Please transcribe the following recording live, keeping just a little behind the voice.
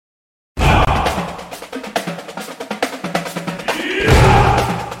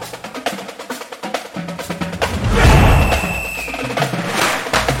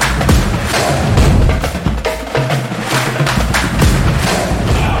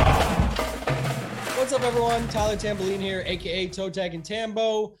up, everyone? Tyler Tamboline here, aka Toe Tag and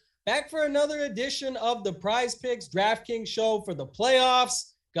Tambo, back for another edition of the Prize Picks DraftKings show for the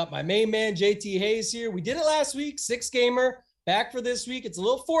playoffs. Got my main man JT Hayes here. We did it last week, 6-gamer. Back for this week. It's a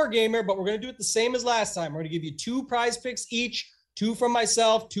little 4-gamer, but we're going to do it the same as last time. We're going to give you 2 prize picks each, 2 from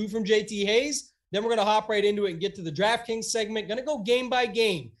myself, 2 from JT Hayes. Then we're going to hop right into it and get to the DraftKings segment. Going to go game by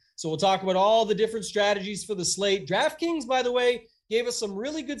game. So we'll talk about all the different strategies for the slate. DraftKings, by the way, gave us some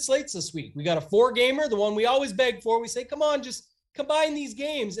really good slates this week. We got a 4-gamer, the one we always beg for. We say, come on, just combine these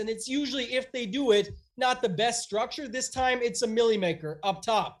games. And it's usually, if they do it, not the best structure. This time it's a milli maker up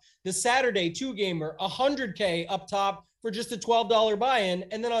top. The Saturday 2-gamer, $100K up top for just a $12 buy-in.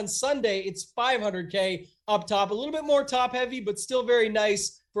 And then on Sunday, it's $500K up top. A little bit more top heavy, but still very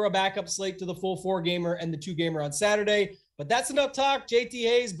nice for a backup slate to the full 4-gamer and the 2-gamer on Saturday. But that's enough talk. JT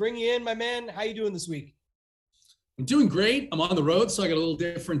Hayes, bring you in, my man. How you doing this week? I'm doing great. I'm on the road, so I got a little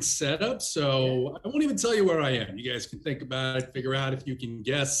different setup. So I won't even tell you where I am. You guys can think about it, figure out if you can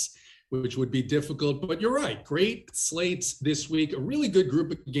guess, which would be difficult. But you're right. Great slates this week. A really good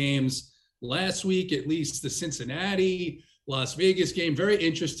group of games. Last week, at least the Cincinnati, Las Vegas game, very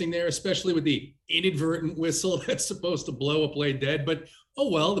interesting there, especially with the inadvertent whistle that's supposed to blow a play dead. But,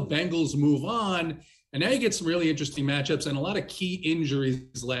 oh, well, the Bengals move on. And now you get some really interesting matchups and a lot of key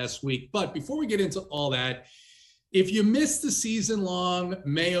injuries last week. But before we get into all that, if you missed the season-long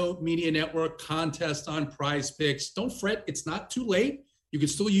Mayo Media Network contest on Prize Picks, don't fret. It's not too late. You can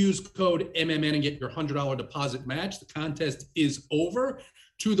still use code MMN and get your $100 deposit match. The contest is over.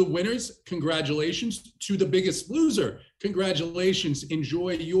 To the winners, congratulations. To the biggest loser, congratulations.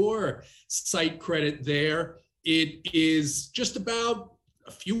 Enjoy your site credit there. It is just about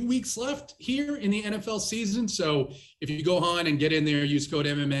a few weeks left here in the NFL season. So if you go on and get in there, use code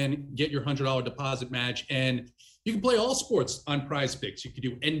MMN, get your $100 deposit match, and you can play all sports on Prize Picks. You can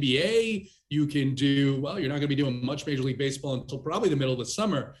do NBA. You can do, well, you're not going to be doing much Major League Baseball until probably the middle of the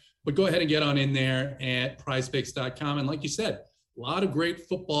summer, but go ahead and get on in there at prizepicks.com. And like you said, a lot of great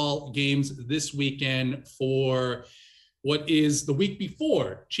football games this weekend for what is the week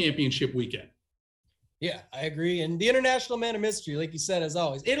before championship weekend. Yeah, I agree. And the international man of mystery, like you said, as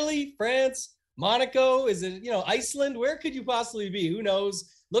always, Italy, France, Monaco, is it, Iceland? Where could you possibly be? Who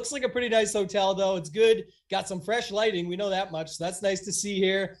knows? Looks like a pretty nice hotel, though. It's good. Got some fresh lighting. We know that much. So that's nice to see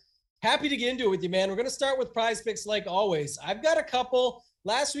here. Happy to get into it with you, man. We're going to start with Prize Picks like always. I've got a couple.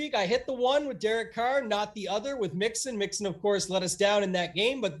 Last week, I hit the one with Derek Carr, not the other with Mixon. Mixon, of course, let us down in that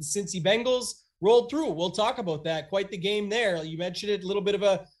game, but the Cincy Bengals rolled through. We'll talk about that. Quite the game there. You mentioned it, a little bit of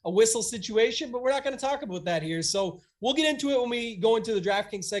a whistle situation, but we're not going to talk about that here. So we'll get into it when we go into the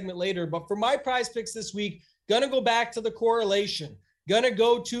DraftKings segment later. But for my Prize Picks this week, going to go back to the correlation. Going to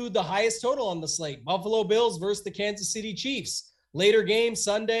go to the highest total on the slate, Buffalo Bills versus the Kansas City Chiefs. Later game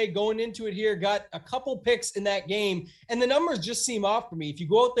Sunday, going into it here, got a couple picks in that game, and the numbers just seem off for me. If you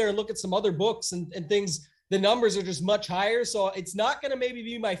go out there and look at some other books and things, the numbers are just much higher. So it's not going to maybe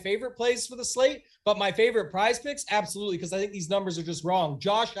be my favorite place for the slate, but my favorite Prize Picks, absolutely, because I think these numbers are just wrong.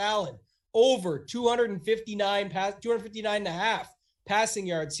 Josh Allen, over 259 and a half passing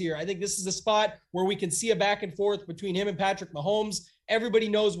yards here. I think this is a spot where we can see a back and forth between him and Patrick Mahomes. Everybody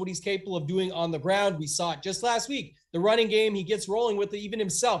knows what he's capable of doing on the ground. We saw it just last week. The running game, he gets rolling with it, even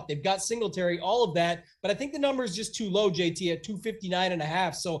himself. They've got Singletary, all of that. But I think the number is just too low, JT, at 259 and a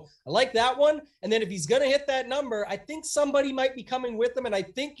half. So I like that one. And then if he's going to hit that number, I think somebody might be coming with him. And I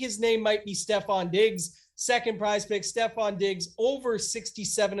think his name might be Stephon Diggs. Second Prize Pick, Stephon Diggs, over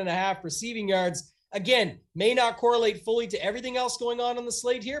 67 and a half receiving yards. Again, may not correlate fully to everything else going on the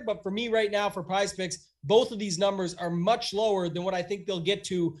slate here, but for me right now for Prize Picks, both of these numbers are much lower than what I think they'll get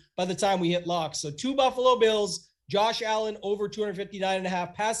to by the time we hit lock. So 2 Buffalo Bills, Josh Allen over 259 and a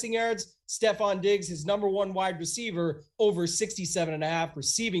half passing yards, Stephon Diggs, his number 1 wide receiver, over 67 and a half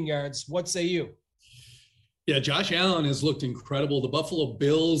receiving yards. What say you? Yeah, Josh Allen has looked incredible. The Buffalo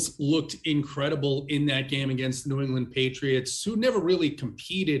Bills looked incredible in that game against the New England Patriots, who never really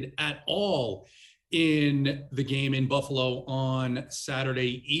competed at all in the game in Buffalo on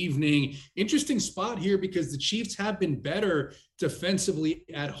Saturday evening. Interesting spot here because the Chiefs have been better defensively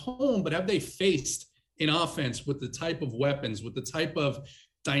at home, but have they faced in offense with the type of weapons, with the type of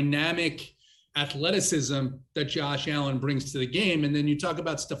dynamic athleticism that Josh Allen brings to the game? And then you talk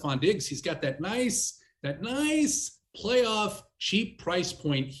about Stephon Diggs. He's got that nice playoff cheap price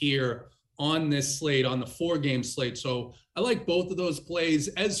point here on this slate, on the 4-game slate. So I like both of those plays.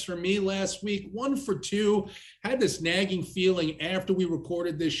 As for me last week, 1 for 2, had this nagging feeling after we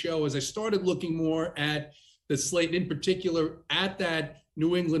recorded this show as I started looking more at the slate, in particular at that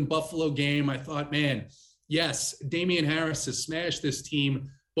New England Buffalo game. I thought, man, yes, Damian Harris has smashed this team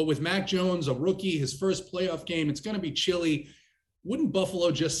But with Mac Jones, a rookie, his first playoff game, it's going to be chilly. Wouldn't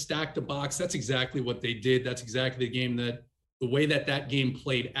Buffalo just stack the box? That's exactly what they did. That's exactly the way that game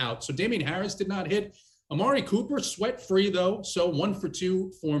played out. So Damian Harris did not hit. Amari Cooper, sweat-free, though. So 1 for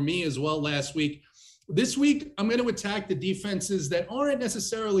 2 for me as well last week. This week, I'm going to attack the defenses that aren't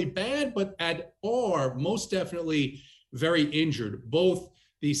necessarily bad, but are most definitely very injured. Both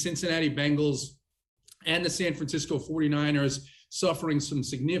the Cincinnati Bengals and the San Francisco 49ers suffering some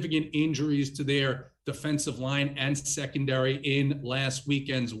significant injuries to their defensive line and secondary in last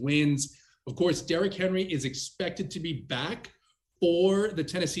weekend's wins. Of course, Derrick Henry is expected to be back for the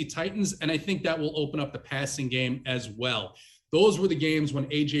Tennessee Titans, and I think that will open up the passing game as well. Those were the games when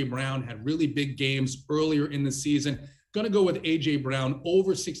A.J. Brown had really big games earlier in the season. Going to go with A.J. Brown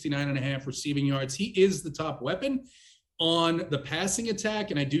over 69.5 receiving yards. He is the top weapon on the passing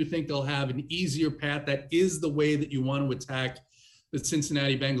attack, and I do think they'll have an easier path. That is the way that you want to attack the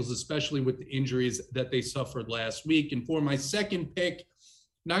Cincinnati Bengals, especially with the injuries that they suffered last week. And for my second pick,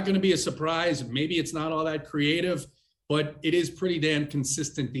 not going to be a surprise. Maybe it's not all that creative, but it is pretty damn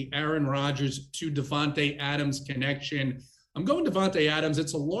consistent. The Aaron Rodgers to Davante Adams connection. I'm going Davante Adams.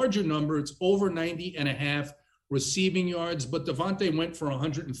 It's a larger number. It's over 90.5 receiving yards, but Davante went for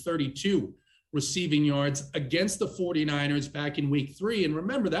 132 receiving yards against the 49ers back in week 3. And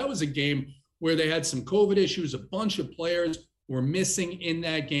remember, that was a game where they had some COVID issues. A bunch of players were missing in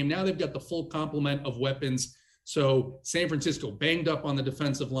that game. Now they've got the full complement of weapons. So San Francisco banged up on the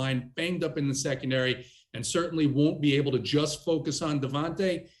defensive line, banged up in the secondary, and certainly won't be able to just focus on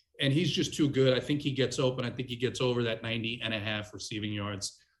Davante. And he's just too good. I think he gets open. I think he gets over that 90.5 receiving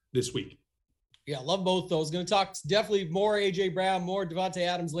yards this week. Yeah, love both those. Going to talk definitely more A.J. Brown, more Davante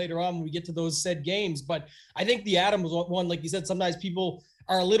Adams later on when we get to those said games. But I think the Adams one, like you said, sometimes people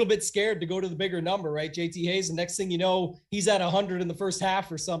are a little bit scared to go to the bigger number, right? JT Hayes, the next thing you know, he's at 100 in the first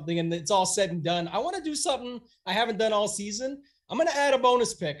half or something, and it's all said and done. I want to do something I haven't done all season. I'm going to add a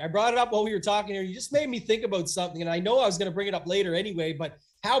bonus pick. I brought it up while we were talking here. You just made me think about something, and I know I was going to bring it up later anyway, but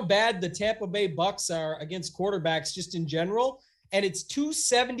how bad the Tampa Bay Bucks are against quarterbacks just in general. And it's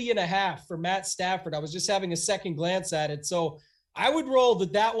 270.5 for Matt Stafford. I was just having a second glance at it. So I would roll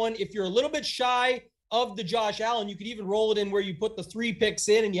that one. If you're a little bit shy of the Josh Allen, you could even roll it in where you put the 3 picks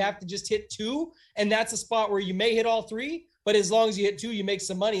in and you have to just hit 2. And that's a spot where you may hit all 3, but as long as you hit 2, you make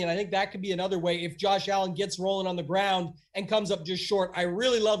some money. And I think that could be another way if Josh Allen gets rolling on the ground and comes up just short. I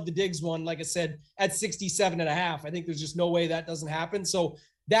really love the Diggs one, like I said, at 67.5. I think there's just no way that doesn't happen. So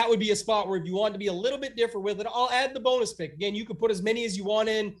that would be a spot where if you want to be a little bit different with it, I'll add the bonus pick. Again, you can put as many as you want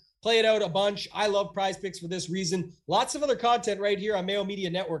in, play it out a bunch. I love Prize Picks for this reason. Lots of other content right here on Mayo Media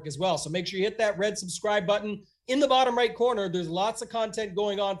Network as well. So make sure you hit that red subscribe button in the bottom right corner. There's lots of content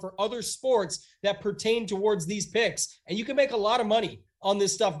going on for other sports that pertain towards these picks. And you can make a lot of money on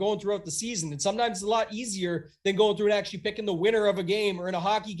this stuff going throughout the season. And sometimes it's a lot easier than going through and actually picking the winner of a game, or in a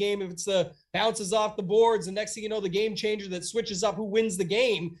hockey game, if it's the bounces off the boards, and next thing you know, the game changer that switches up who wins the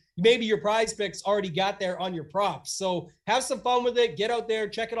game, maybe your Prize Picks already got there on your props. So have some fun with it. Get out there,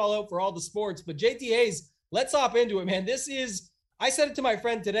 check it all out for all the sports. But JT Hayes, let's hop into it, man. I said it to my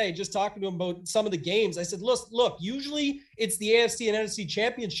friend today, just talking to him about some of the games. I said, look, usually it's the AFC and NFC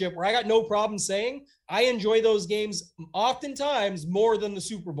championship where I got no problem saying I enjoy those games oftentimes more than the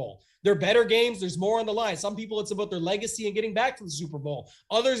Super Bowl. They're better games. There's more on the line. Some people, it's about their legacy and getting back to the Super Bowl.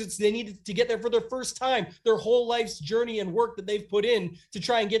 Others, it's they need to get there for their first time, their whole life's journey and work that they've put in to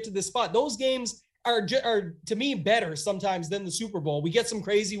try and get to this spot. Those games are to me better sometimes than the Super Bowl. We get some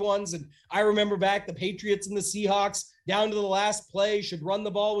crazy ones, and I remember back the Patriots and the Seahawks down to the last play, should run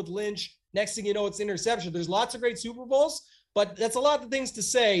the ball with Lynch. Next thing you know, it's interception. There's lots of great Super Bowls, but that's a lot of things to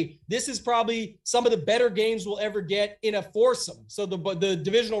say. This is probably some of the better games we'll ever get in a foursome. So the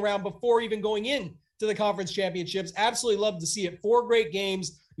divisional round before even going in to the conference championships. Absolutely love to see it. 4 great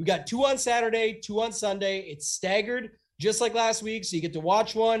games. We got 2 on Saturday, 2 on Sunday. It's staggered just like last week. So you get to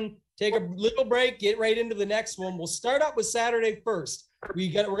watch one, take a little break, get right into the next one. We'll start up with Saturday first.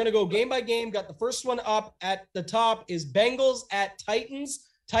 We're going to go game by game. Got the first one up at the top is Bengals at Titans.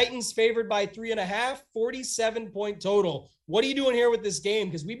 Titans favored by 3.5, 47-point total. What are you doing here with this game?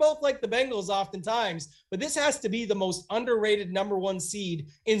 Because we both like the Bengals oftentimes, but this has to be the most underrated number 1 seed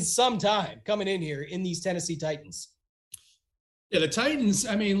in some time coming in here in these Tennessee Titans. Yeah, the Titans,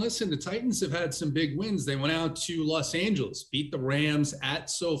 I mean, listen, the Titans have had some big wins. They went out to Los Angeles, beat the Rams at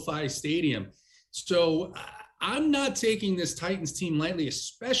SoFi Stadium. So I'm not taking this Titans team lightly,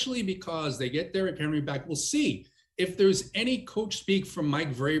 especially because they get Derrick Henry back. We'll see if there's any coach speak from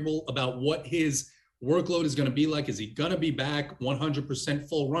Mike Vrabel about what his workload is going to be like. Is he going to be back 100%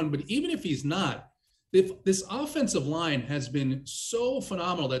 full run? But even if he's not, This offensive line has been so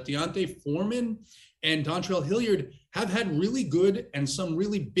phenomenal that D'Onta Foreman and Dontrell Hilliard have had really good and some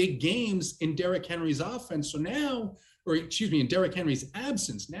really big games in Derrick Henry's offense. So now, or excuse me, in Derrick Henry's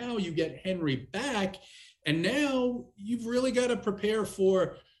absence, now you get Henry back, and now you've really got to prepare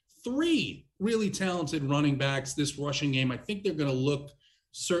for 3 really talented running backs this rushing game. I think they're going to look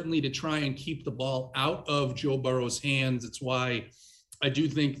certainly to try and keep the ball out of Joe Burrow's hands. It's why I do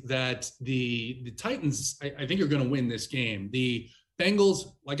think that the Titans, I think, are going to win this game. The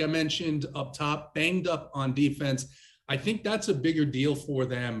Bengals, like I mentioned up top, banged up on defense. I think that's a bigger deal for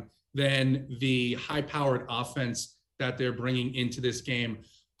them than the high-powered offense that they're bringing into this game.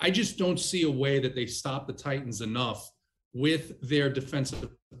 I just don't see a way that they stop the Titans enough with their defensive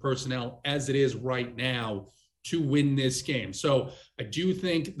personnel as it is right now to win this game. So I do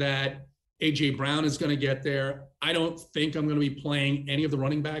think that A.J. Brown is going to get there. I don't think I'm going to be playing any of the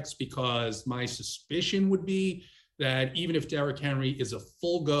running backs because my suspicion would be that even if Derrick Henry is a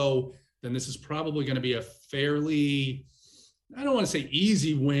full go, then this is probably going to be a fairly, I don't want to say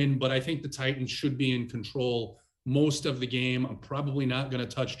easy win, but I think the Titans should be in control most of the game. I'm probably not going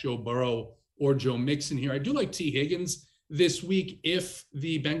to touch Joe Burrow or Joe Mixon here. I do like T. Higgins this week. If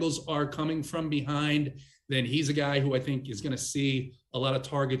the Bengals are coming from behind, then he's a guy who I think is going to see a lot of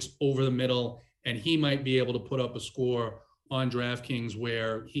targets over the middle, and he might be able to put up a score on DraftKings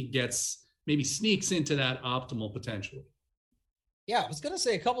where he gets, maybe sneaks into that optimal potentially. Yeah, I was going to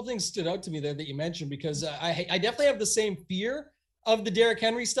say a couple things stood out to me there that you mentioned, because I definitely have the same fear of the Derrick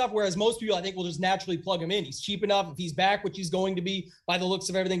Henry stuff, whereas most people, I think, will just naturally plug him in. He's cheap enough. If he's back, which he's going to be by the looks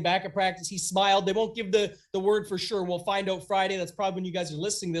of everything back at practice, he smiled. They won't give the word for sure. We'll find out Friday. That's probably when you guys are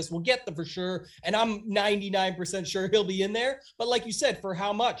listening this. We'll get the for sure, and I'm 99% sure he'll be in there. But like you said, for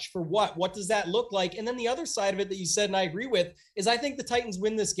how much? For what? What does that look like? And then the other side of it that you said, and I agree with, is I think the Titans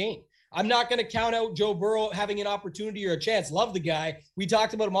win this game. I'm not going to count out Joe Burrow having an opportunity or a chance. Love the guy. We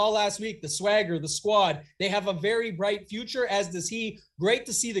talked about him all last week, the swagger, the squad. They have a very bright future, as does he. Great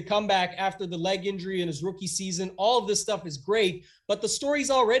to see the comeback after the leg injury in his rookie season. All of this stuff is great, but the story's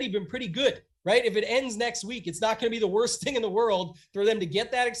already been pretty good, right? If it ends next week, it's not going to be the worst thing in the world for them to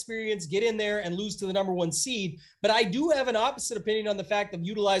get that experience, get in there, and lose to the number 1 seed. But I do have an opposite opinion on the fact of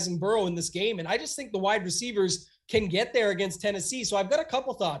utilizing Burrow in this game, and I just think the wide receivers can get there against Tennessee. So I've got a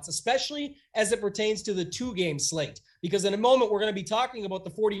couple thoughts, especially as it pertains to the 2-game slate, because in a moment we're going to be talking about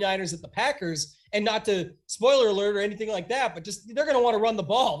the 49ers at the Packers, and not to spoiler alert or anything like that, but just they're going to want to run the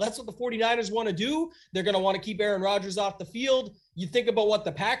ball. That's what the 49ers want to do. They're going to want to keep Aaron Rodgers off the field. You think about what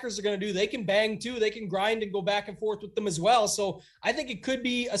the Packers are going to do. They can bang too. They can grind and go back and forth with them as well. So I think it could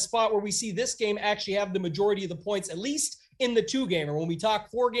be a spot where we see this game actually have the majority of the points, at least in the 2-gamer. When we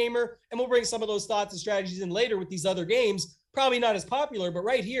talk 4-gamer, and we'll bring some of those thoughts and strategies in later with these other games, probably not as popular, but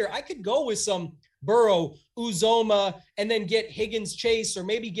right here, I could go with some Burrow, Uzomah, and then get Higgins, Chase, or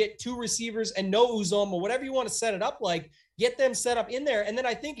maybe get 2 receivers and no Uzomah, whatever you want to set it up like, get them set up in there. And then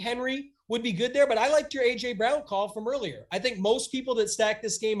I think Henry would be good there, but I liked your A.J. Brown call from earlier. I think most people that stack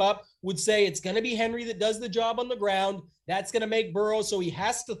this game up would say it's going to be Henry that does the job on the ground. That's going to make Burrow so he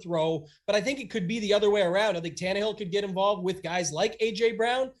has to throw, but I think it could be the other way around. I think Tannehill could get involved with guys like A.J.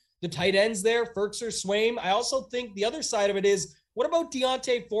 Brown, the tight ends there, Firkser, Swaim. I also think the other side of it is, what about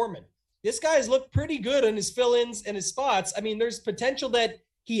D'Onta Foreman? This guy's looked pretty good on his fill-ins and his spots. I mean, there's potential that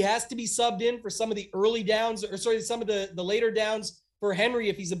he has to be subbed in for some of the early downs, or sorry, some of the later downs for Henry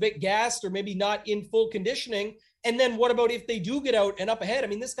if he's a bit gassed or maybe not in full conditioning. And then what about if they do get out and up ahead? I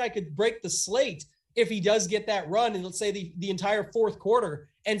mean, this guy could break the slate if he does get that run, and let's say the entire fourth quarter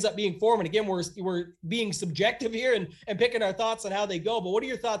ends up being Foreman. Again, we're being subjective here and picking our thoughts on how they go. But what are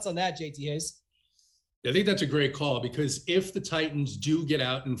your thoughts on that, JT Hayes? I think that's a great call, because if the Titans do get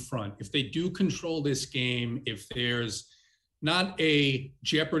out in front, if they do control this game, if there's not a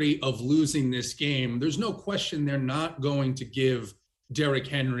jeopardy of losing this game, there's no question they're not going to give Derrick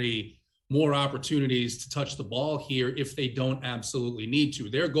Henry more opportunities to touch the ball here if they don't absolutely need to.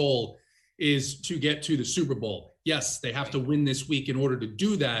 Their goal is to get to the Super Bowl. Yes, they have to win this week in order to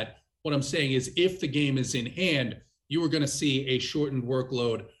do that. What I'm saying is, if the game is in hand, you are going to see a shortened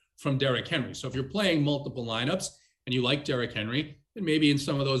workload from Derrick Henry. So if you're playing multiple lineups and you like Derrick Henry, then maybe in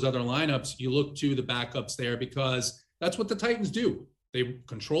some of those other lineups, you look to the backups there, because that's what the Titans do. They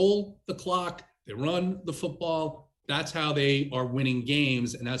control the clock, they run the football. That's how they are winning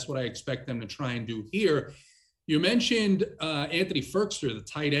games, and that's what I expect them to try and do here. You mentioned Anthony Firkser, the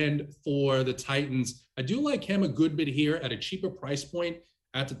tight end for the Titans. I do like him a good bit here at a cheaper price point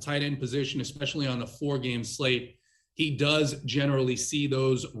at the tight end position, especially on the 4-game slate. He does generally see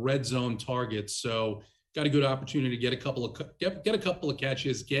those red zone targets, so got a good opportunity to get a couple of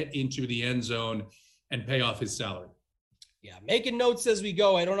catches, get into the end zone, and pay off his salary. Yeah, making notes as we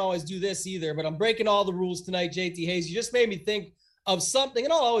go. I don't always do this either, but I'm breaking all the rules tonight, JT Hayes. You just made me think of something,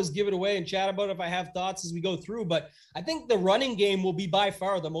 and I'll always give it away and chat about it if I have thoughts as we go through. But I think the running game will be by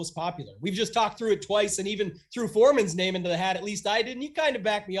far the most popular. We've just talked through it twice and even threw Foreman's name into the hat. At least I did, and you kind of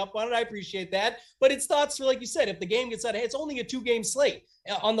backed me up on it. I appreciate that. But it's thoughts for, like you said, if the game gets out of hand, it's only a 2-game slate.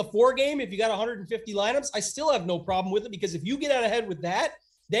 On the 4 game, if you got 150 lineups, I still have no problem with it, because if you get out ahead with that,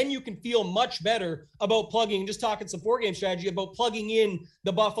 then you can feel much better about plugging, just talking some 4-game strategy, about plugging in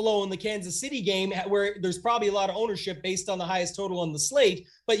the Buffalo and the Kansas City game, where there's probably a lot of ownership based on the highest total on the slate,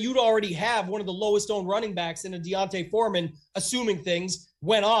 but you'd already have one of the lowest owned running backs in a Deontay Foreman, assuming things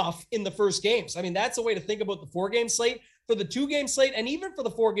went off in the first game. So, I mean, that's a way to think about the 4-game slate. For the 2-game slate, and even for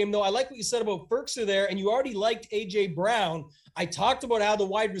the 4-game, though, I like what you said about Firkser there, and you already liked A.J. Brown. I talked about how the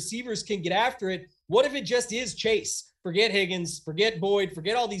wide receivers can get after it. What if it just is Chase? Forget Higgins, forget Boyd,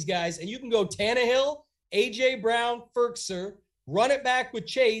 forget all these guys, and you can go Tannehill, A.J. Brown, Firkser, run it back with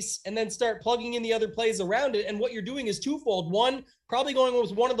Chase, and then start plugging in the other plays around it. And what you're doing is twofold. One, probably going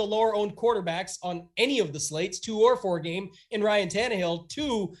with one of the lower-owned quarterbacks on any of the slates, 2 or 4 game, in Ryan Tannehill.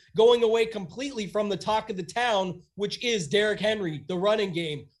 2, going away completely from the talk of the town, which is Derrick Henry, the running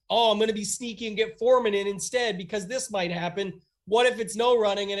game. Oh, I'm going to be sneaky and get Foreman in instead because this might happen. What if it's no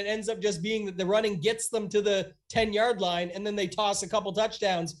running and it ends up just being that the running gets them to the 10-yard line and then they toss a couple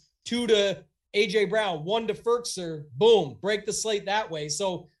touchdowns, 2 to A.J. Brown, 1 to Firkser, boom, break the slate that way.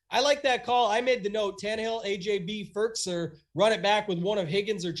 So I like that call. I made the note, Tannehill, A.J.B., Firkser, run it back with one of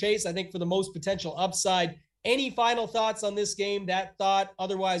Higgins or Chase, I think, for the most potential upside. Any final thoughts on this game, that thought?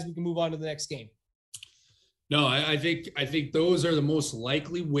 Otherwise, we can move on to the next game. No, I think those are the most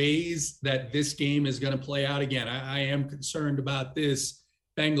likely ways that this game is going to play out. Again, I am concerned about this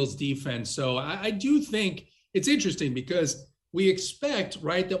Bengals defense. So I do think it's interesting because we expect,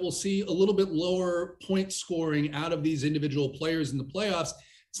 right, that we'll see a little bit lower point scoring out of these individual players in the playoffs.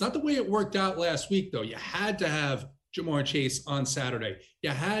 It's not the way it worked out last week, though. You had to have Ja'Marr Chase on Saturday. You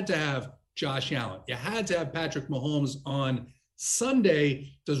had to have Josh Allen. You had to have Patrick Mahomes on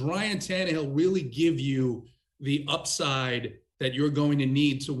Sunday. Does Ryan Tannehill really give you the upside that you're going to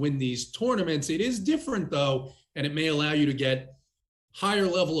need to win these tournaments? It is different, though, and it may allow you to get higher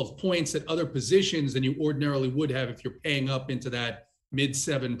level of points at other positions than you ordinarily would have if you're paying up into that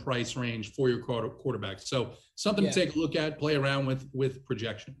mid-7 price range for your quarterback. So something to take a look at, play around with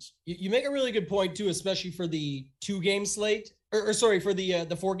projections. You make a really good point, too, especially for the 2-game slate, or for the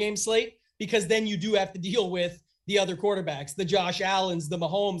 4-game slate, because then you do have to deal with the other quarterbacks, the Josh Allens, the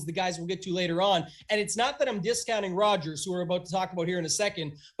Mahomes, the guys we'll get to later on. And it's not that I'm discounting Rodgers, who we're about to talk about here in a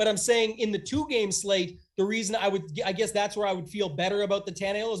second, but I'm saying in the 2-game slate, the reason I guess that's where I would feel better about the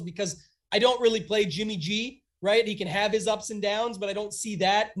Tannehill is because I don't really play Jimmy G, right? He can have his ups and downs, but I don't see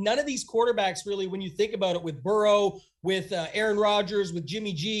that. None of these quarterbacks really, when you think about it, with Burrow, with Aaron Rodgers, with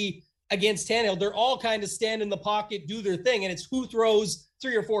Jimmy G against Tannehill, they're all kind of stand in the pocket, do their thing, and it's who throws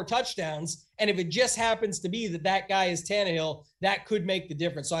 3 or 4 touchdowns. And if it just happens to be that guy is Tannehill, that could make the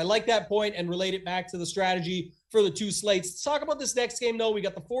difference. So I like that point and relate it back to the strategy for the 2 slates. Let's talk about this next game, though. We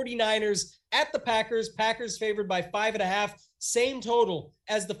got the 49ers at the Packers. Packers favored by 5.5, same total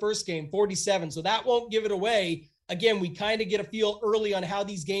as the first game, 47. So that won't give it away. Again, we kind of get a feel early on how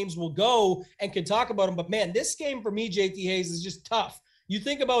these games will go and can talk about them. But, man, this game for me, JT Hayes, is just tough. You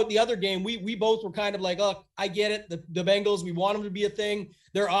think about the other game, we both were kind of like, look, I get it. The Bengals, we want them to be a thing.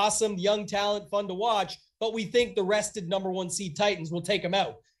 They're awesome, young talent, fun to watch. But we think the rested number 1 seed Titans will take them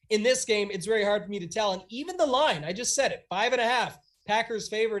out. In this game, it's very hard for me to tell. And even the line, I just said it, 5.5, Packers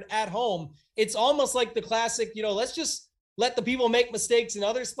favored at home. It's almost like the classic, let's just let the people make mistakes in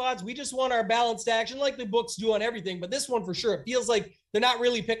other spots. We just want our balanced action like the books do on everything. But this one for sure, it feels like they're not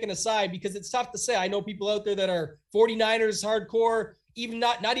really picking a side because it's tough to say. I know people out there that are 49ers hardcore, even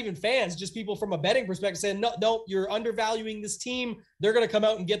not even fans, just people from a betting perspective saying, no, you're undervaluing this team. They're going to come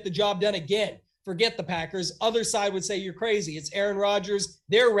out and get the job done again. Forget the Packers. Other side would say you're crazy. It's Aaron Rodgers.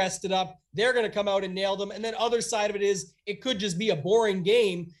 They're rested up. They're going to come out and nail them. And then other side of it is it could just be a boring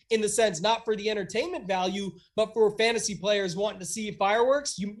game in the sense, not for the entertainment value, but for fantasy players wanting to see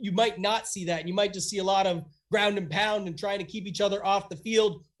fireworks. You might not see that. And you might just see a lot of ground and pound and trying to keep each other off the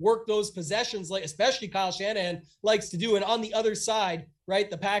field, work those possessions, like especially Kyle Shanahan likes to do. And on the other side, right,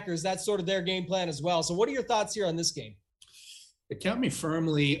 the Packers, that's sort of their game plan as well. So what are your thoughts here on this game? It count me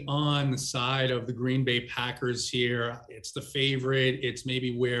firmly on the side of the Green Bay Packers here. It's the favorite. It's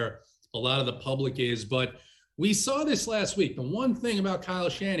maybe where a lot of the public is, but we saw this last week. The one thing about Kyle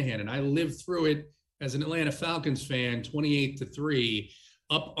Shanahan, and I lived through it as an Atlanta Falcons fan, 28-3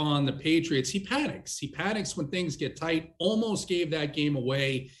 up on the Patriots. He panics. He panics when things get tight, almost gave that game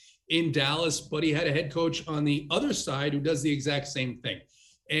away in Dallas, but he had a head coach on the other side who does the exact same thing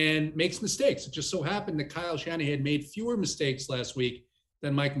and makes mistakes. It just so happened that Kyle Shanahan made fewer mistakes last week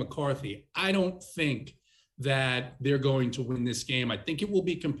than Mike McCarthy. I don't think that they're going to win this game. I think it will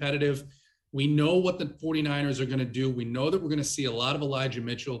be competitive. We know what the 49ers are going to do. We know that we're going to see a lot of Elijah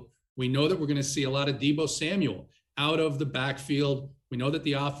Mitchell. We know that we're going to see a lot of Deebo Samuel out of the backfield. We know that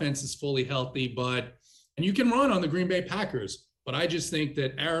the offense is fully healthy, and you can run on the Green Bay Packers. But I just think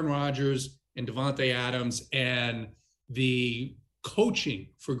that Aaron Rodgers and Davante Adams and the coaching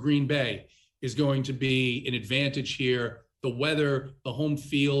for Green Bay is going to be an advantage here. The weather, the home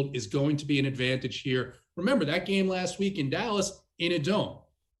field is going to be an advantage here. Remember that game last week in Dallas in a dome.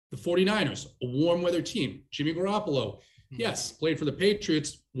 The 49ers, a warm weather team. Jimmy Garoppolo, yes, played for the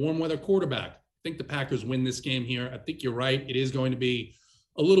Patriots, warm weather quarterback. I think the Packers win this game here. I think you're right. It is going to be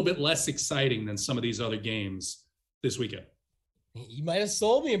a little bit less exciting than some of these other games this weekend. You might have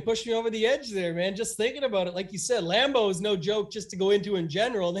sold me and pushed me over the edge there, man. Just thinking about it. Like you said, Lambeau is no joke just to go into in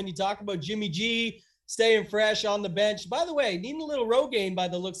general. And then you talk about Jimmy G staying fresh on the bench. By the way, needing a little Rogaine by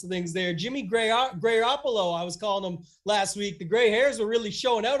the looks of things there. Jimmy Garoppolo, I was calling him last week. The gray hairs were really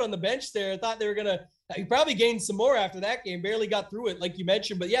showing out on the bench there. I thought they were going to he probably gained some more after that game, barely got through it, like you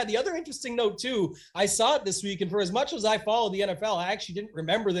mentioned. But yeah, the other interesting note too, I saw it this week, and for as much as I follow the NFL, I actually didn't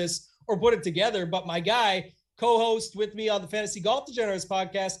remember this or put it together, but my guy, co-host with me on the Fantasy Golf Degenerates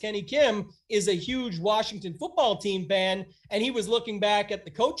podcast, Kenny Kim, is a huge Washington football team fan, and he was looking back at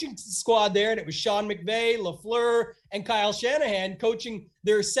the coaching squad there, and it was Sean McVay, LaFleur, and Kyle Shanahan coaching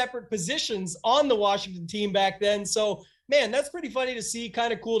their separate positions on the Washington team back then. So, man, that's pretty funny to see.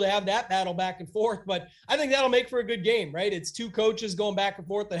 Kind of cool to have that battle back and forth, but I think that'll make for a good game, right? It's two coaches going back and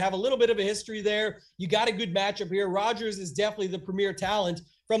forth that have a little bit of a history there. You got a good matchup here. Rodgers is definitely the premier talent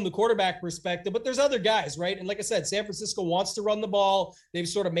from the quarterback perspective, but there's other guys, right? And like I said, San Francisco wants to run the ball. They've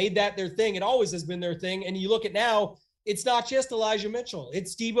sort of made that their thing. It always has been their thing. And you look at now, it's not just Elijah Mitchell.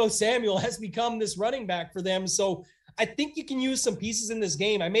 It's Deebo Samuel has become this running back for them. So I think you can use some pieces in this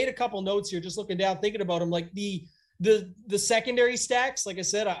game. I made a couple notes here, just looking down, thinking about them, like the secondary stacks. Like I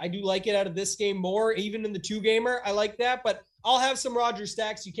said, I do like it out of this game more, even in the two-gamer. I like that, but I'll have some Rodgers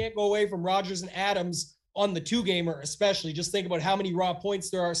stacks. You can't go away from Rodgers and Adams on the two-gamer, especially. Just think about how many raw points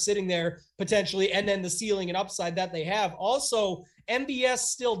there are sitting there potentially, and then the ceiling and upside that they have. Also, MBS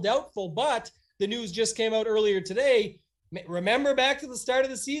still doubtful, but the news just came out earlier today. Remember back to the start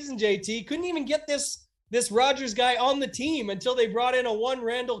of the season, JT, couldn't even get this Rodgers guy on the team until they brought in a one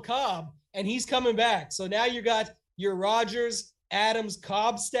Randall Cobb, and he's coming back. So now you got your Rodgers, Adams,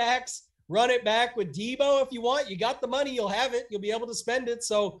 Cobb stacks. Run it back with Deebo if you want. You got the money, you'll have it. You'll be able to spend it.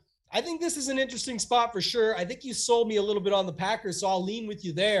 So I think this is an interesting spot for sure. I think you sold me a little bit on the Packers, so I'll lean with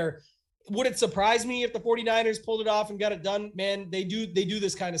you there. Would it surprise me if the 49ers pulled it off and got it done? Man, they do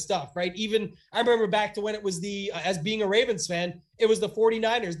this kind of stuff, right? Even I remember back to when it was as being a Ravens fan, it was the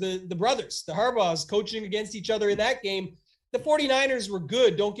 49ers, the brothers, the Harbaughs coaching against each other in that game. The 49ers were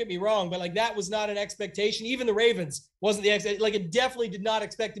good, don't get me wrong, but like that was not an expectation. Even the Ravens wasn't like it definitely did not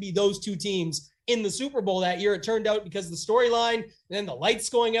expect to be those two teams in the Super Bowl that year. It turned out, because of the storyline and then the lights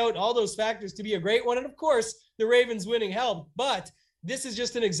going out, all those factors, to be a great one. And of course, the Ravens winning helped. But this is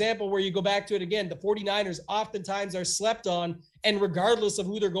just an example where you go back to it again. The 49ers oftentimes are slept on, and regardless of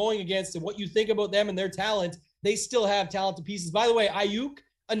who they're going against and what you think about them and their talent, they still have talented pieces. By the way, Ayuk,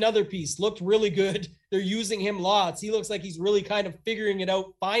 another piece, looked really good. They're using him lots. He looks like he's really kind of figuring it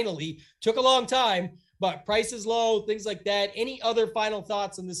out finally. Took a long time, but price is low, things like that. Any other final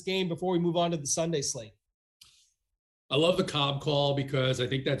thoughts on this game before we move on to the Sunday slate? I love the Cobb call because I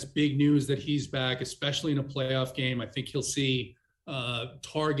think that's big news that he's back, especially in a playoff game. I think he'll see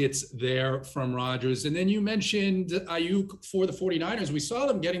targets there from Rodgers. And then you mentioned Ayuk for the 49ers. We saw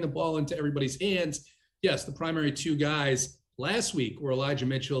them getting the ball into everybody's hands. Yes, the primary two guys last week were Elijah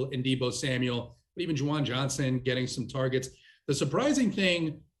Mitchell and Deebo Samuel, but even Juwan Johnson getting some targets. The surprising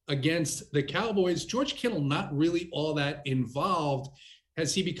thing against the Cowboys, George Kittle not really all that involved.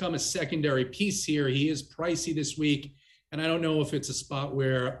 Has he become a secondary piece here? He is pricey this week, and I don't know if it's a spot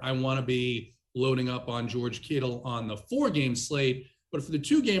where I want to be loading up on George Kittle on the 4-game slate. But for the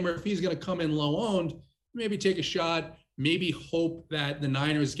 2-gamer, if he's going to come in low owned, maybe take a shot, maybe hope that the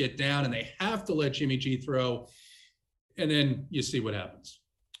Niners get down and they have to let Jimmy G throw, and then you see what happens.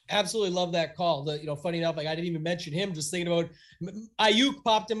 Absolutely love that call. Funny enough, like I didn't even mention him. Just thinking about Ayuk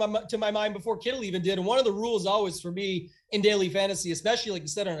popped to my mind before Kittle even did. And one of the rules always for me in daily fantasy, especially like you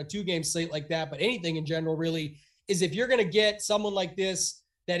said on a 2-game slate like that, but anything in general really, is if you're going to get someone like this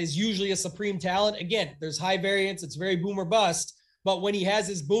that is usually a supreme talent. Again, there's high variance. It's very boom or bust. But when he has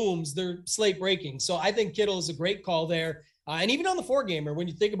his booms, they're slate breaking. So I think Kittle is a great call there. And even on the 4-gamer, when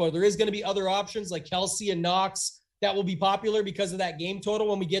you think about it, there is going to be other options like Kelsey and Knox that will be popular because of that game total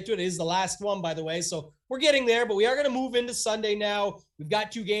when we get to it. It is the last one, by the way. So we're getting there, but we are going to move into Sunday now. We've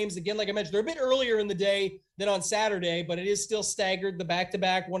got 2 games. Again, like I mentioned, they're a bit earlier in the day than on Saturday, but it is still staggered, the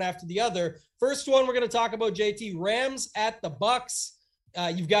back-to-back, one after the other. First one we're going to talk about, JT, Rams at the Bucks.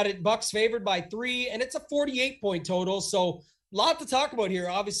 You've got it Bucks favored by 3, and it's a 48-point total. So a lot to talk about here,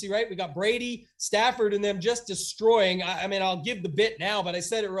 obviously, right? We got Brady, Stafford, and them just destroying. I mean, I'll give the bit now, but I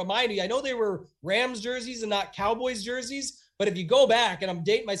said it reminded me. I know they were Rams jerseys and not Cowboys jerseys, but if you go back, and I'm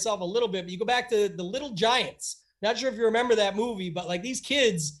dating myself a little bit, but you go back to the Little Giants. Not sure if you remember that movie, but like these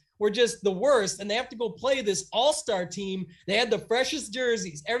kids were just the worst, and they have to go play this all-star team. They had the freshest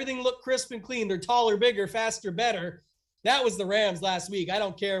jerseys. Everything looked crisp and clean. They're taller, bigger, faster, better. That was the Rams last week. I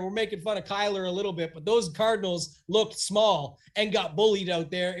don't care. We're making fun of Kyler a little bit, but those Cardinals looked small and got bullied out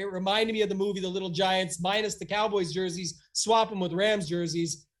there. It reminded me of the movie The Little Giants, minus the Cowboys jerseys, swap them with Rams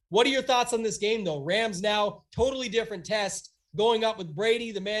jerseys. What are your thoughts on this game, though? Rams now, totally different test, going up with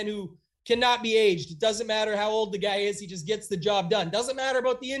Brady, the man who cannot be aged. It doesn't matter how old the guy is. He just gets the job done. Doesn't matter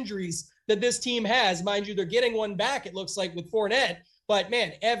about the injuries that this team has. Mind you, they're getting one back, it looks like, with Fournette. But,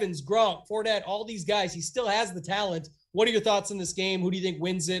 man, Evans, Gronk, Fournette, all these guys, he still has the talent. What are your thoughts on this game? Who do you think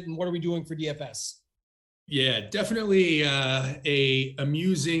wins it, and what are we doing for DFS? Yeah, definitely a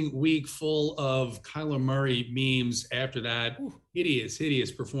amusing week full of Kyler Murray memes after that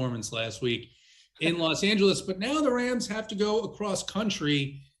hideous performance last week in Los Angeles. But now the Rams have to go across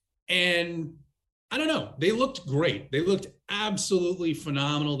country, and I don't know. They looked great. They looked absolutely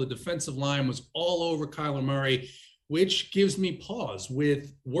phenomenal. The defensive line was all over Kyler Murray, which gives me pause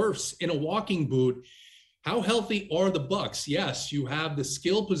with Wirfs in a walking boot. How healthy are the Bucks? Yes, you have the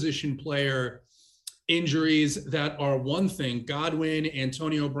skill position player injuries that are one thing. Godwin,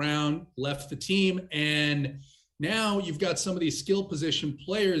 Antonio Brown left the team, and now you've got some of these skill position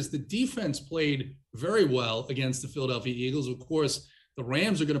players. The defense played very well against the Philadelphia Eagles. Of course, the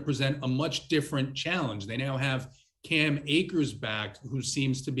Rams are going to present a much different challenge. They now have Cam Akers back, who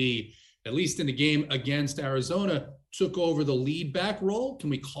seems to be, at least in the game against Arizona, took over the lead back role. Can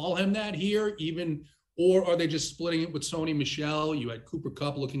we call him that here? Or are they just splitting it with Sony Michel? You had Cooper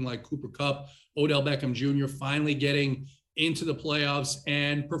Kupp looking like Cooper Kupp, Odell Beckham Jr. finally getting into the playoffs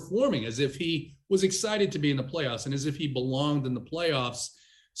and performing as if he was excited to be in the playoffs and as if he belonged in the playoffs.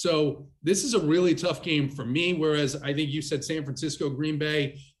 So this is a really tough game for me, whereas I think you said San Francisco, Green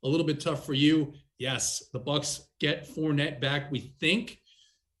Bay, a little bit tough for you. Yes, the Bucks get Fournette back, we think,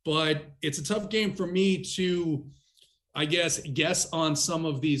 but it's a tough game for me to, I guess on some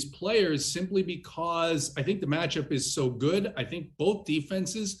of these players simply because I think the matchup is so good. I think both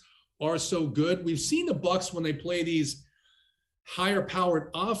defenses are so good. We've seen the Bucks when they play these higher powered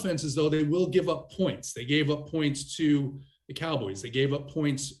offenses, though, they will give up points. They gave up points to the Cowboys. They gave up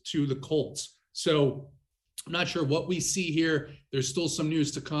points to the Colts. So I'm not sure what we see here. There's still some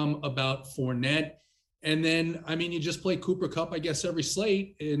news to come about Fournette. And then, I mean, you just play Cooper Kupp, I guess, every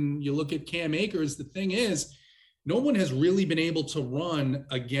slate, and you look at Cam Akers. The thing is, no one has really been able to run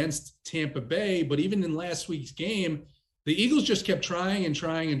against Tampa Bay, but even in last week's game, the Eagles just kept trying and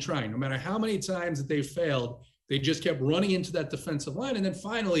trying and trying. No matter how many times that they failed, they just kept running into that defensive line. And then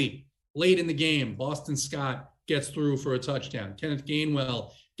finally, late in the game, Boston Scott gets through for a touchdown. Kenneth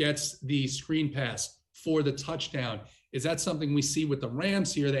Gainwell gets the screen pass for the touchdown. Is that something we see with the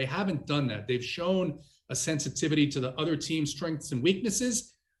Rams here? They haven't done that. They've shown a sensitivity to the other team's strengths and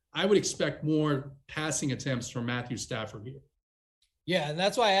weaknesses. I would expect more passing attempts from Matthew Stafford here. Yeah, and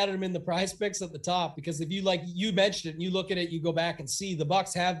that's why I added him in the prize picks at the top, because if you, like you mentioned it, and you look at it, you go back and see the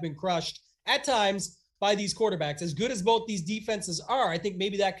Bucks have been crushed at times by these quarterbacks. As good as both these defenses are, I think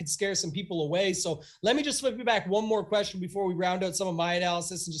maybe that could scare some people away. So let me just flip you back one more question before we round out some of my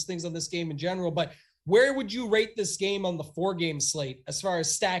analysis and just things on this game in general. But where would you rate this game on the 4-game slate as far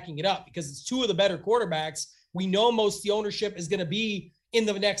as stacking it up? Because it's 2 of the better quarterbacks. We know most of the ownership is going to be in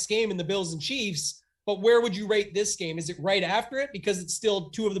the next game in the Bills and Chiefs, but where would you rate this game? Is it right after it because it's still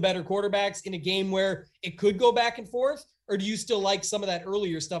 2 of the better quarterbacks in a game where it could go back and forth? Or do you still like some of that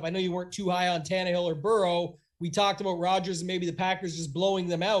earlier stuff? I know you weren't too high on Tannehill or Burrow. We talked about Rodgers and maybe the Packers just blowing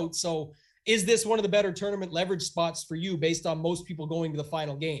them out. So is this one of the better tournament leverage spots for you based on most people going to the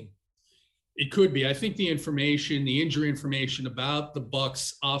final game? It could be. I think the injury information about the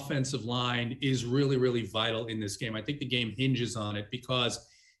Bucks offensive line is really, really vital in this game. I think the game hinges on it because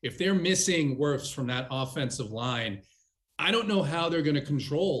if they're missing Wirfs from that offensive line, I don't know how they're going to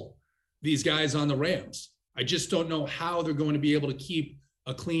control these guys on the Rams. I just don't know how they're going to be able to keep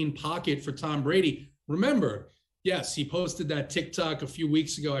a clean pocket for Tom Brady. Remember, yes, he posted that TikTok a few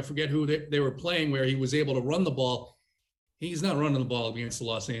weeks ago. I forget who they were playing where he was able to run the ball. he's not running the ball against the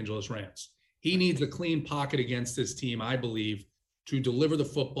Los Angeles Rams. He needs a clean pocket against this team, I believe, to deliver the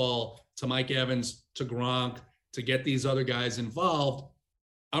football to Mike Evans, to Gronk, to get these other guys involved.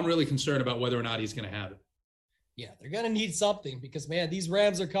 I'm really concerned about whether or not he's going to have it. Yeah, they're going to need something because, man, these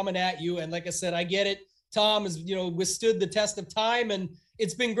Rams are coming at you. And like I said, I get it. Tom has, withstood the test of time and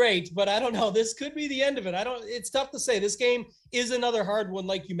it's been great, but I don't know. This could be the end of it. It's tough to say. This game is another hard one,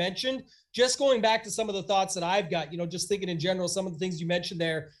 like you mentioned. Just going back to some of the thoughts that I've got, just thinking in general, some of the things you mentioned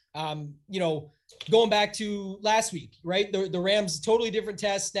there, going back to last week, right? The Rams, totally different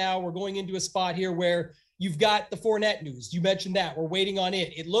test now. We're going into a spot here where you've got the Fournette news. You mentioned that. We're waiting on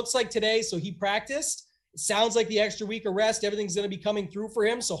it. It looks like today, so he practiced. It sounds like the extra week of rest, everything's going to be coming through for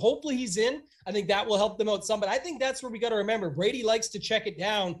him. So hopefully he's in. I think that will help them out some. But I think that's where we got to remember. Brady likes to check it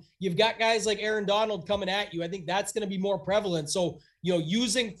down. You've got guys like Aaron Donald coming at you. I think that's going to be more prevalent. So,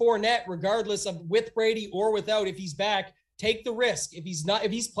 using Fournette, regardless of with Brady or without, if he's back, take the risk. If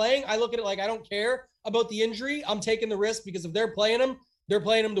he's playing, I look at it like I don't care about the injury. I'm taking the risk because if they're playing him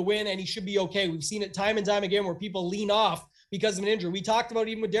to win and he should be okay. We've seen it time and time again where people lean off because of an injury. We talked about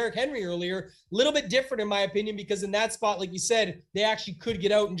even with Derrick Henry earlier, a little bit different in my opinion, because in that spot, like you said, they actually could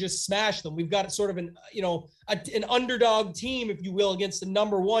get out and just smash them. We've got sort of an underdog team, if you will, against the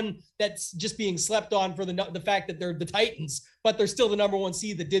number one that's just being slept on for the fact that they're the Titans, but they're still the number one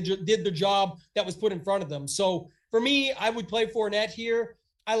seed that did the job that was put in front of them. So for me, I would play Fournette here.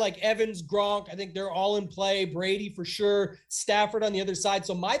 I like Evans, Gronk. I think they're all in play. Brady for sure. Stafford on the other side.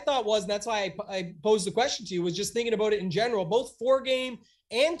 So my thought was, and that's why I posed the question to you, was just thinking about it in general, both 4-game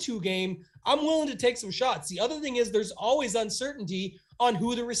and 2-game, I'm willing to take some shots. The other thing is there's always uncertainty on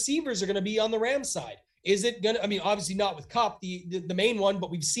who the receivers are going to be on the Rams side. Is it going to, obviously not with Kupp, the main one,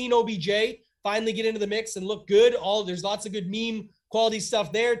 but we've seen OBJ finally get into the mix and look good. There's lots of good meme quality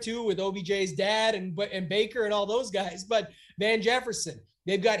stuff there too with OBJ's dad and Baker and all those guys. But Van Jefferson,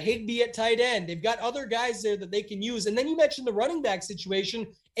 they've got Higbee at tight end. They've got other guys there that they can use. And then you mentioned the running back situation,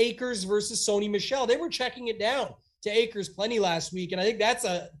 Akers versus Sony Michel. They were checking it down to Akers plenty last week. And I think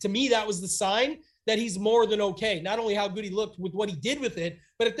to me, that was the sign that he's more than okay. Not only how good he looked with what he did with it,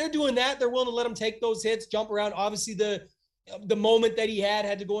 but if they're doing that, they're willing to let him take those hits, jump around. Obviously, the moment that he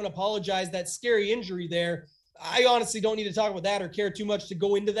had to go and apologize, that scary injury there. I honestly don't need to talk about that or care too much to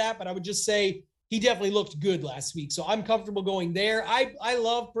go into that, but I would just say he definitely looked good last week. So I'm comfortable going there. I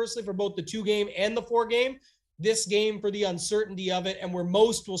love personally for both the 2-game and the 4-game, this game for the uncertainty of it and where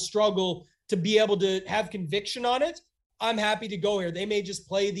most will struggle to be able to have conviction on it. I'm happy to go here. They may just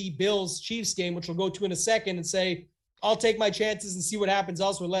play the Bills-Chiefs game, which we'll go to in a second, and say, I'll take my chances and see what happens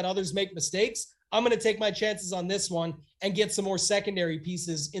elsewhere. Let others make mistakes. I'm going to take my chances on this one and get some more secondary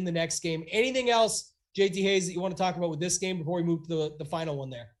pieces in the next game. Anything else, JT Hayes, that you want to talk about with this game before we move to the final one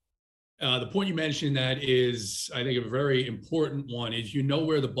there? The point you mentioned that is, I think, a very important one is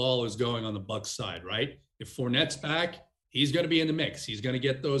where the ball is going on the Bucs side, right? If Fournette's back, he's going to be in the mix. He's going to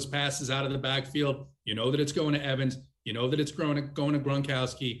get those passes out of the backfield. You know that it's going to Evans. You know that it's going to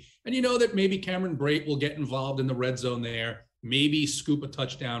Gronkowski. And you know that maybe Cameron Brate will get involved in the red zone there, maybe scoop a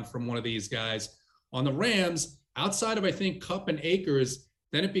touchdown from one of these guys. On the Rams, outside of, I think, Kupp and Akers,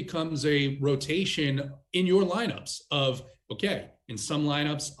 then it becomes a rotation in your lineups of, okay, in some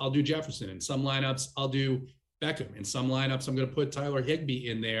lineups, I'll do Jefferson. In some lineups, I'll do Beckham. In some lineups, I'm going to put Tyler Higbee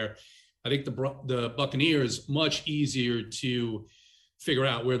in there. I think the Buccaneers, much easier to figure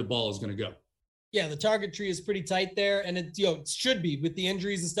out where the ball is going to go. Yeah, the target tree is pretty tight there, and it should be with the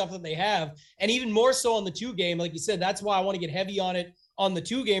injuries and stuff that they have, and even more so on the 2-game. Like you said, that's why I want to get heavy on it on the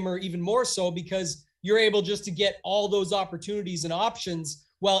 2-gamer, even more so because you're able just to get all those opportunities and options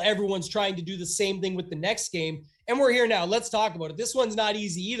while everyone's trying to do the same thing with the next game. And we're here now. Let's talk about it. This one's not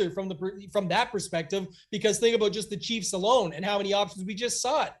easy either from that perspective, because think about just the Chiefs alone and how many options we just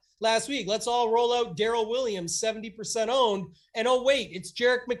saw it last week. Let's all roll out Darrell Williams, 70% owned. And oh, wait, it's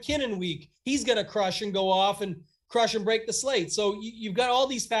Jerick McKinnon week. He's going to crush and go off and crush and break the slate. So you've got all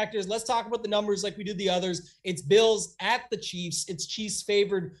these factors. Let's talk about the numbers like we did the others. It's Bills at the Chiefs. It's Chiefs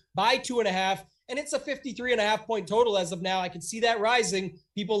favored by 2.5. And it's a 53.5 point total as of now. I can see that rising.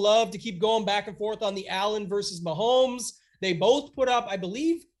 People love to keep going back and forth on the Allen versus Mahomes. They both put up, I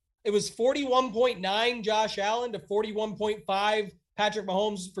believe it was 41.9 Josh Allen to 41.5 Patrick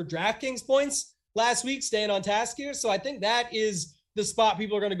Mahomes for DraftKings points last week, staying on task here. So I think that is the spot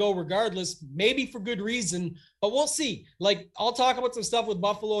people are going to go regardless, maybe for good reason, but we'll see. Like, I'll talk about some stuff with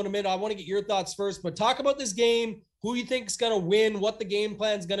Buffalo in a minute. I want to get your thoughts first, but talk about this game, who you think is going to win, what the game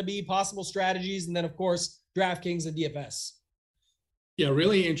plan is going to be, possible strategies, and then, of course, DraftKings and DFS. Yeah,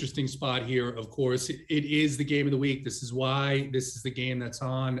 really interesting spot here. Of course, it is the game of the week. This is why this is the game that's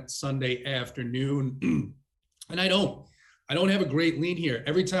on Sunday afternoon. And I don't I don't have a great lean here.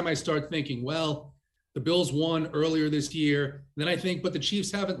 Every time I start thinking, well, the Bills won earlier this year, then I think, but the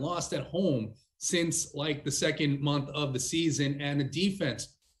Chiefs haven't lost at home since like the second month of the season, and the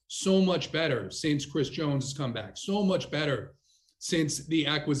defense so much better since Chris Jones has come back, so much better since the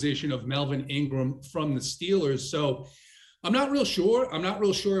acquisition of Melvin Ingram from the Steelers. So I'm not real sure. I'm not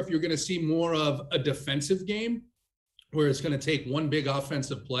real sure if you're going to see more of a defensive game where it's going to take one big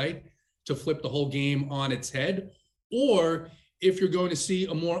offensive play to flip the whole game on its head, or if you're going to see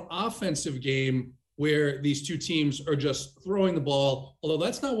a more offensive game where these two teams are just throwing the ball, although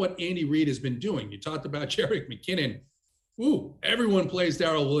that's not what Andy Reid has been doing. You talked about Jerick McKinnon. Ooh, everyone plays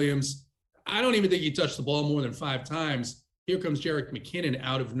Darrell Williams. I don't even think he touched the ball more than 5 times. Here comes Jerick McKinnon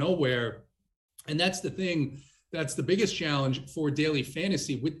out of nowhere. And that's the thing. That's the biggest challenge for daily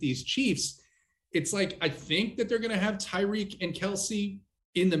fantasy with these Chiefs. It's like, I think that they're going to have Tyreek and Kelce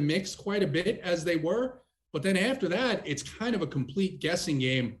in the mix quite a bit as they were. But then after that, it's kind of a complete guessing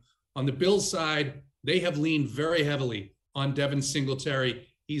game. On the Bills side, they have leaned very heavily on Devin Singletary.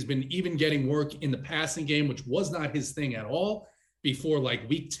 He's been even getting work in the passing game, which was not his thing at all before like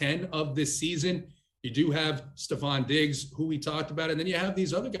week 10 of this season. You do have Stephon Diggs, who we talked about, and then you have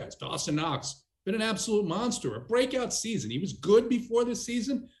these other guys. Dawson Knox, been an absolute monster, a breakout season. He was good before this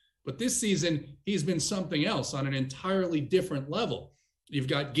season, but this season he's been something else on an entirely different level. You've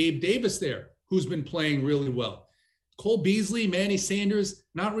got Gabe Davis there, who's been playing really well. Cole Beasley, Manny Sanders,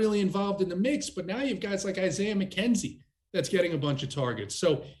 not really involved in the mix, but now you've guys like Isaiah McKenzie that's getting a bunch of targets.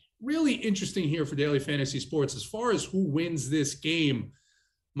 So really interesting here for Daily Fantasy Sports. As far as who wins this game,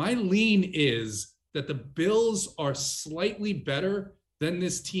 my lean is that the Bills are slightly better than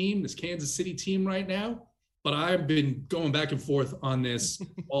this team, this Kansas City team right now, but I've been going back and forth on this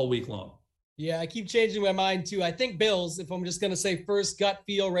all week long. Yeah, I keep changing my mind too. I think Bills, if I'm just going to say first gut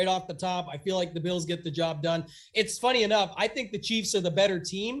feel right off the top, I feel like the Bills get the job done. It's funny enough, I think the Chiefs are the better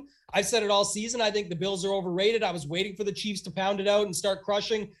team. I've said it all season. I think the Bills are overrated. I was waiting for the Chiefs to pound it out and start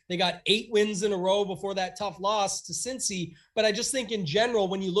crushing. They got 8 wins in a row before that tough loss to Cincy. But I just think in general,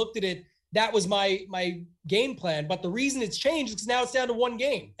 when you looked at it, that was my game plan. But the reason it's changed is now it's down to 1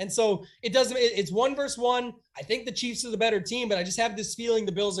 game. And so it's 1 versus 1. I think the Chiefs are the better team, but I just have this feeling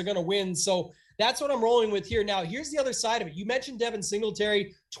the Bills are going to win. So that's what I'm rolling with here. Now, here's the other side of it. You mentioned Devin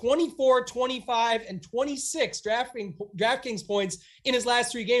Singletary, 24, 25, and 26 DraftKings points in his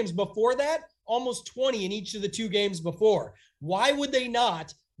last 3 games. Before that, almost 20 in each of the 2 games before. Why would they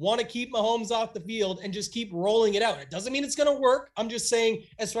not want to keep Mahomes off the field and just keep rolling it out? It doesn't mean it's going to work. I'm just saying,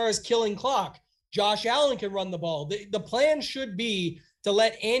 as far as killing clock, Josh Allen can run the ball. The plan should be to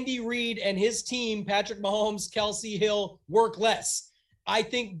let Andy Reid and his team, Patrick Mahomes, Kelce, Hill, work less. I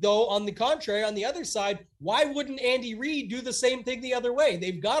think, though, on the contrary, on the other side, why wouldn't Andy Reid do the same thing the other way?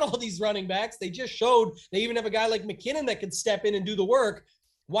 They've got all these running backs. They just showed they even have a guy like McKinnon that could step in and do the work.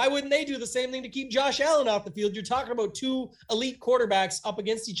 Why wouldn't they do the same thing to keep Josh Allen off the field? You're talking about 2 elite quarterbacks up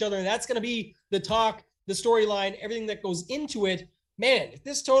against each other, and that's going to be the talk, the storyline, everything that goes into it. Man, if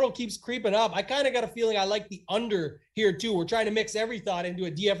this total keeps creeping up, I kind of got a feeling I like the under here too. We're trying to mix every thought into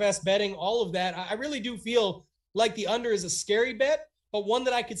a DFS betting, all of that. I really do feel like the under is a scary bet, but one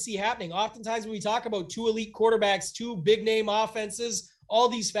that I could see happening. Oftentimes when we talk about 2 elite quarterbacks, 2 big name offenses, all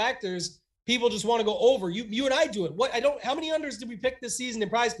these factors, people just want to go over. You and I do it. How many unders did we pick this season in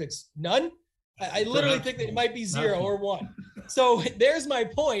Prize Picks? None. I literally think that it might be 0 or 1. So there's my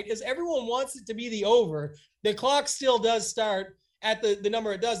point, is everyone wants it to be the over. The clock still does start at the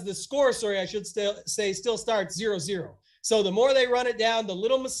number it does. The score, I should still starts 0-0. So the more they run it down, the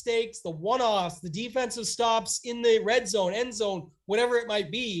little mistakes, the one-offs, the defensive stops in the red zone, end zone, whatever it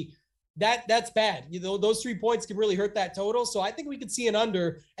might be, that's bad. Those 3 points could really hurt that total. So I think we could see an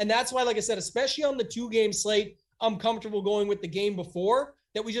under. And that's why, like I said, especially on the 2-game slate, I'm comfortable going with the game before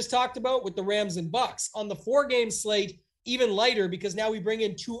that we just talked about with the Rams and Bucks. On the 4-game slate, even lighter, because now we bring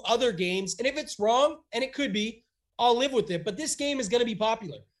in 2 other games. And if it's wrong, and it could be, I'll live with it. But this game is going to be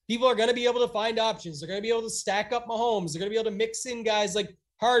popular. People are going to be able to find options. They're going to be able to stack up Mahomes. They're going to be able to mix in guys like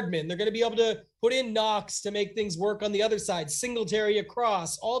Hardman. They're going to be able to put in Knox to make things work on the other side. Singletary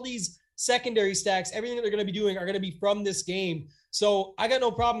across. All these secondary stacks, everything that they're going to be doing are going to be from this game. So I got no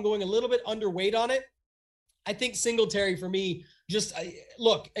problem going a little bit underweight on it. I think Singletary for me,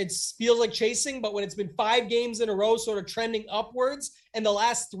 look, it feels like chasing, but when it's been 5 games in a row sort of trending upwards and the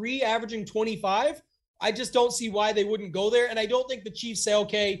last 3 averaging 25, I just don't see why they wouldn't go there. And I don't think the Chiefs say,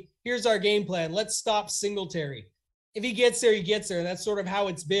 okay, here's our game plan. Let's stop Singletary. If he gets there, he gets there. And that's sort of how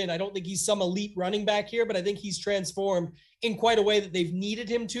it's been. I don't think he's some elite running back here, but I think he's transformed in quite a way that they've needed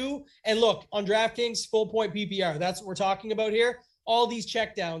him to. And look, on DraftKings, full point PPR, that's what we're talking about here. All these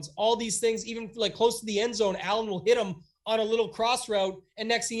checkdowns, all these things, even like close to the end zone, Allen will hit him on a little cross route, and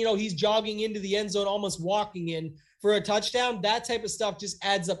next thing you know, he's jogging into the end zone, almost walking in for a touchdown. That type of stuff just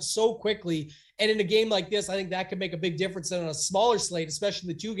adds up so quickly. And in a game like this, I think that could make a big difference. And on a smaller slate,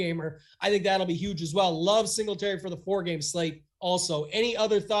 especially the 2-gamer, I think that'll be huge as well. Love Singletary for the 4-game slate also. Any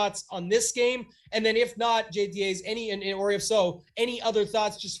other thoughts on this game? And then if not, JTA's or if so, any other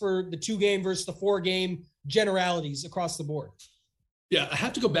thoughts just for the 2-game versus the 4-game generalities across the board? Yeah, I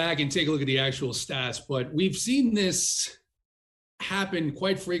have to go back and take a look at the actual stats, but we've seen this happen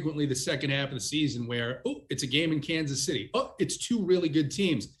quite frequently the second half of the season where, oh, it's a game in Kansas City. Oh, it's 2 really good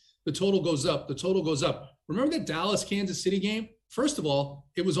teams. The total goes up. The total goes up. Remember that Dallas-Kansas City game? First of all,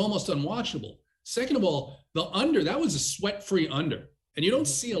 it was almost unwatchable. Second of all, the under, that was a sweat-free under. And you don't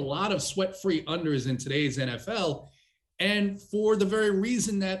see a lot of sweat-free unders in today's NFL. And for the very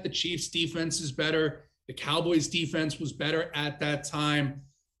reason that the Chiefs' defense is better, the Cowboys' defense was better at that time.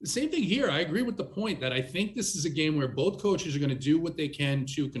 The same thing here. I agree with the point that I think this is a game where both coaches are going to do what they can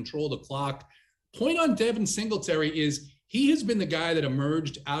to control the clock. Point on Devin Singletary is he has been the guy that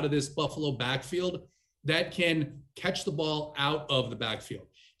emerged out of this Buffalo backfield that can catch the ball out of the backfield.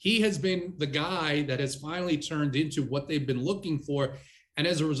 He has been the guy that has finally turned into what they've been looking for, and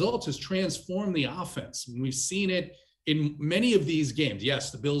as a result has transformed the offense. And we've seen it in many of these games.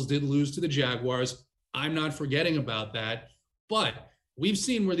 Yes, the Bills did lose to the Jaguars. I'm not forgetting about that. But we've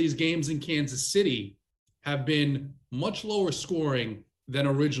seen where these games in Kansas City have been much lower scoring than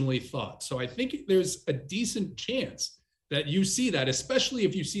originally thought. So I think there's a decent chance that you see that, especially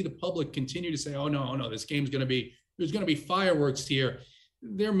if you see the public continue to say, oh no, this game's going to be, there's going to be fireworks here.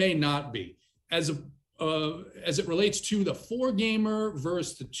 There may not be. As it relates to the 4-gamer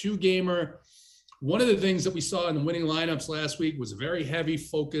versus the 2-gamer, one of the things that we saw in the winning lineups last week was a very heavy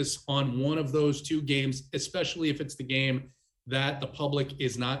focus on one of those 2 games, especially if it's the game that the public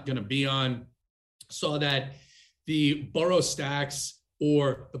is not going to be on. Saw that the Burrow stacks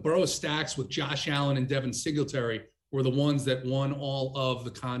with Josh Allen and Devin Singletary were the ones that won all of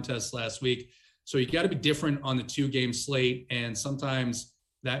the contests last week. So you got to be different on the 2-game slate. And sometimes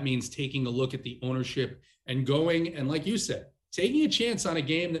that means taking a look at the ownership and going, and like you said, taking a chance on a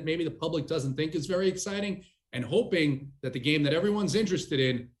game that maybe the public doesn't think is very exciting and hoping that the game that everyone's interested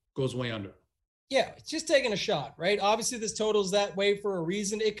in goes way under. Yeah, it's just taking a shot, right? Obviously, this total's that way for a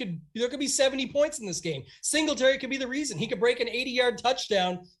reason. There could be 70 points in this game. Singletary could be the reason. He could break an 80-yard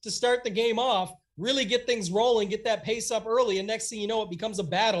touchdown to start the game off, really get things rolling, get that pace up early, and next thing you know, it becomes a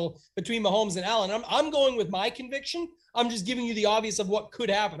battle between Mahomes and Allen. I'm going with my conviction. I'm just giving you the obvious of what could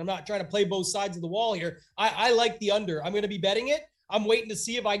happen. I'm not trying to play both sides of the wall here. I like the under. I'm going to be betting it. I'm waiting to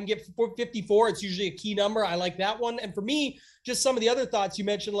see if I can get 54. It's usually a key number. I like that one. And for me, just some of the other thoughts you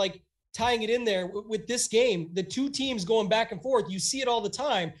mentioned, like tying it in there with this game, the 2 teams going back and forth, you see it all the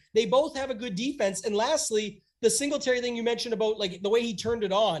time. They both have a good defense. And lastly, the Singletary thing you mentioned about like the way he turned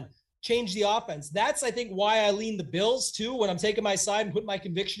it on, changed the offense. That's, I think, why I lean the Bills too when I'm taking my side and put my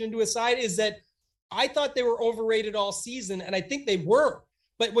conviction into a side, is that I thought they were overrated all season, and I think they were.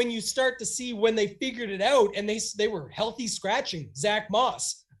 But when you start to see when they figured it out, and they were healthy scratching, Zach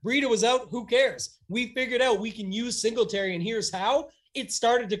Moss, Breida was out, who cares? We figured out we can use Singletary, and here's how. It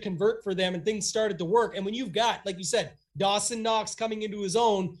started to convert for them, and things started to work. And when you've got, like you said, Dawson Knox coming into his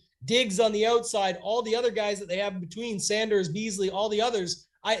own, Diggs on the outside, all the other guys that they have in between, Sanders, Beasley, all the others,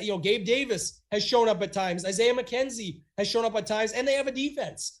 Gabe Davis has shown up at times. Isaiah McKenzie has shown up at times, and they have a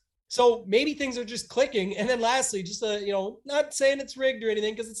defense. So maybe things are just clicking. And then lastly, just, not saying it's rigged or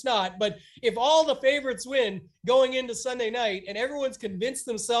anything, because it's not, but if all the favorites win going into Sunday night and everyone's convinced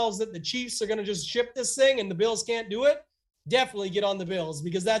themselves that the Chiefs are going to just ship this thing and the Bills can't do it, definitely get on the Bills,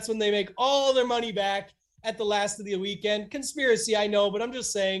 because that's when they make all their money back at the last of the weekend. Conspiracy, I know, but I'm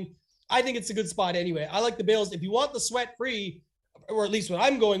just saying, I think it's a good spot anyway. I like the Bills. If you want the sweat-free, or at least what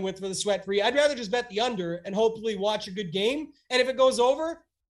I'm going with for the sweat-free, I'd rather just bet the under and hopefully watch a good game. And if it goes over,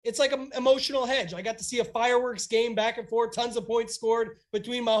 it's like an emotional hedge. I got to see a fireworks game back and forth, tons of points scored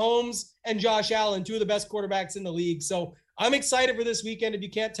between Mahomes and Josh Allen, 2 of the best quarterbacks in the league. So I'm excited for this weekend, if you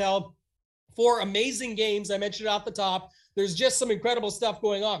can't tell. 4 amazing games. I mentioned it off the top. There's just some incredible stuff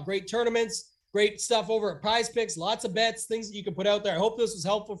going on. Great tournaments, great stuff over at Prize Picks, lots of bets, things that you can put out there. I hope this was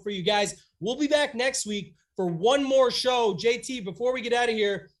helpful for you guys. We'll be back next week for one more show. JT, before we get out of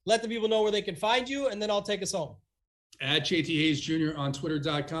here, let the people know where they can find you, and then I'll take us home. At JT Hayes Jr. on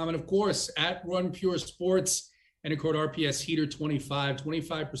Twitter.com. And of course, at Run Pure Sports, enter code RPS Heater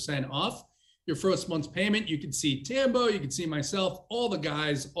 25% off your first month's payment. You can see Tambo, you can see myself, all the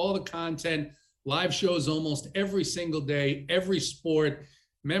guys, all the content, live shows almost every single day, every sport.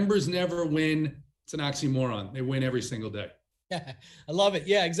 Members never win. It's an oxymoron. They win every single day. I love it.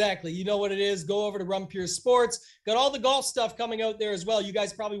 Yeah, exactly. You know what it is. Go over to Run Pure Sports. Got all the golf stuff coming out there as well. You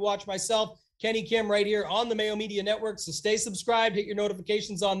guys probably watch myself, Kenny Kim, right here on the Mayo Media Network. So stay subscribed, hit your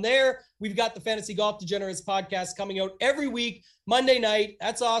notifications on there. We've got the Fantasy Golf Degenerates podcast coming out every week, Monday night.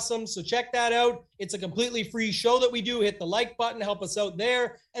 That's awesome. So check that out. It's a completely free show that we do. Hit the like button, help us out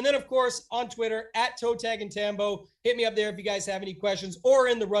there. And then, of course, on Twitter, at Toe Tag and Tambo. Hit me up there if you guys have any questions or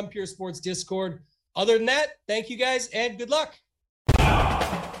in the Run Pure Sports Discord. Other than that, thank you guys and good luck.